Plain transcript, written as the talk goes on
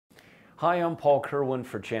Hi, I'm Paul Kerwin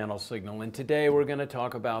for Channel Signal, and today we're going to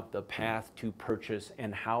talk about the path to purchase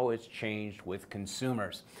and how it's changed with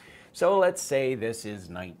consumers. So let's say this is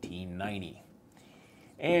 1990,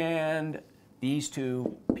 and these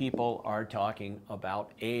two people are talking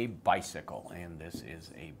about a bicycle, and this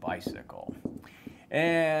is a bicycle.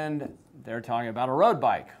 And they're talking about a road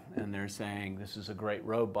bike, and they're saying this is a great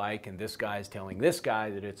road bike, and this guy's telling this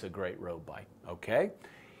guy that it's a great road bike, okay?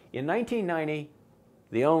 In 1990,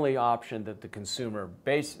 the only option that the consumer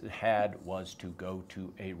had was to go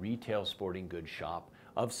to a retail sporting goods shop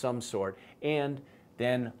of some sort and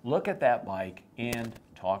then look at that bike and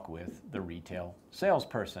talk with the retail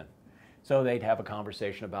salesperson. So they'd have a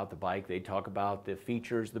conversation about the bike, they'd talk about the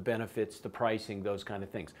features, the benefits, the pricing, those kind of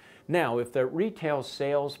things. Now, if the retail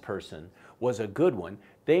salesperson was a good one,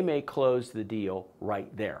 they may close the deal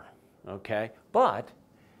right there, okay? But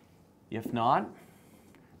if not,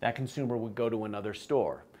 that consumer would go to another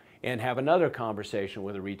store and have another conversation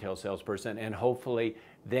with a retail salesperson, and hopefully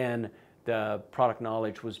then the product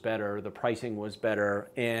knowledge was better, the pricing was better,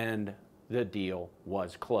 and the deal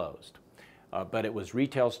was closed. But it was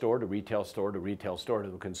retail store to retail store to retail store to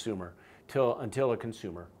the consumer until a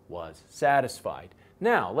consumer was satisfied.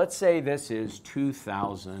 Now, let's say this is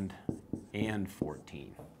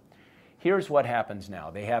 2014. Here's what happens now.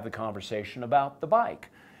 They have the conversation about the bike,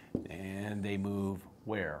 and they move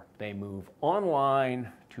where? They move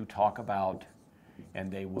online to talk about,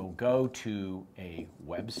 and they will go to a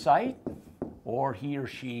website, or he or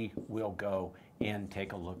she will go and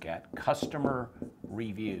take a look at customer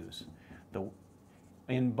reviews.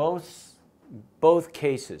 In both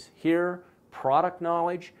cases, here product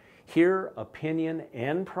knowledge, here opinion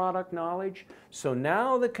and product knowledge. So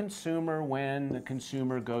now the consumer, when the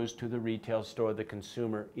consumer goes to the retail store, the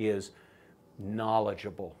consumer is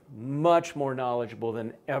knowledgeable, much more knowledgeable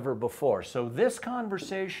than ever before. So this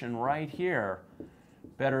conversation right here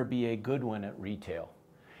better be a good one at retail.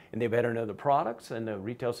 And they better know the products, and the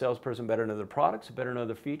retail salesperson better know the products, better know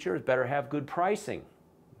the features, better have good pricing,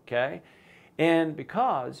 okay? And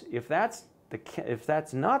because if that's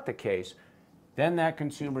not the case, then that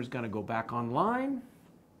consumer is going to go back online,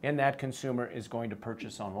 and that consumer is going to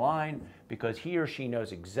purchase online because he or she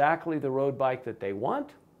knows exactly the road bike that they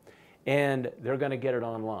want, and they're going to get it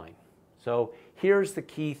online. So here's the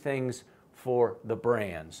key things for the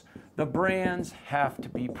brands. The brands have to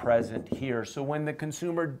be present here. So when the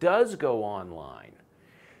consumer does go online,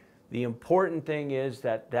 the important thing is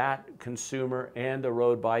that that consumer and the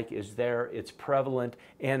road bike is there, it's prevalent,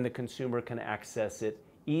 and the consumer can access it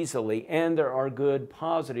easily, and there are good,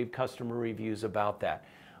 positive customer reviews about that.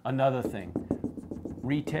 Another thing,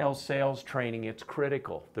 retail sales training, it's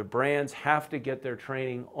critical. The brands have to get their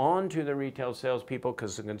training onto the retail salespeople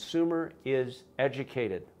because the consumer is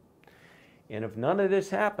educated. And if none of this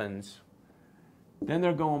happens, then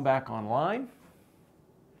they're going back online.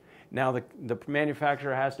 Now the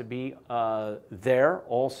manufacturer has to be there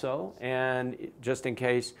also, and just in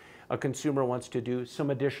case a consumer wants to do some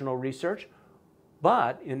additional research.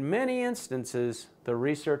 But in many instances, the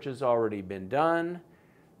research has already been done.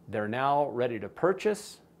 They're now ready to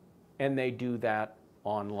purchase, and they do that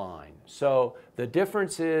online. So the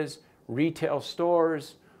difference is retail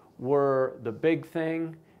stores were the big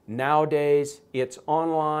thing. Nowadays, it's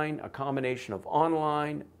online, a combination of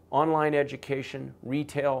online education,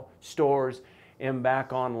 retail stores, and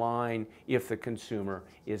back online if the consumer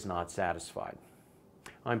is not satisfied.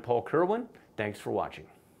 I'm Paul Kerwin. Thanks for watching.